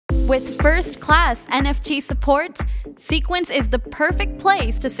With first-class NFT support, Sequence is the perfect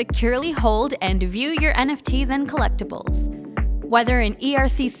place to securely hold and view your NFTs and collectibles. Whether in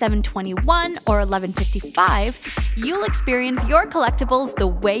ERC 721 or 1155, you'll experience your collectibles the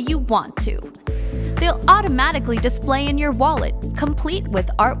way you want to. They'll automatically display in your wallet, complete with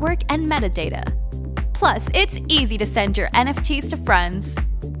artwork and metadata. Plus, it's easy to send your NFTs to friends.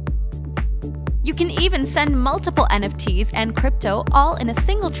 You can even send multiple NFTs and crypto all in a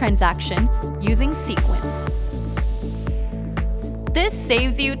single transaction using Sequence. This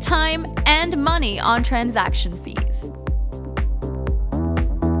saves you time and money on transaction fees.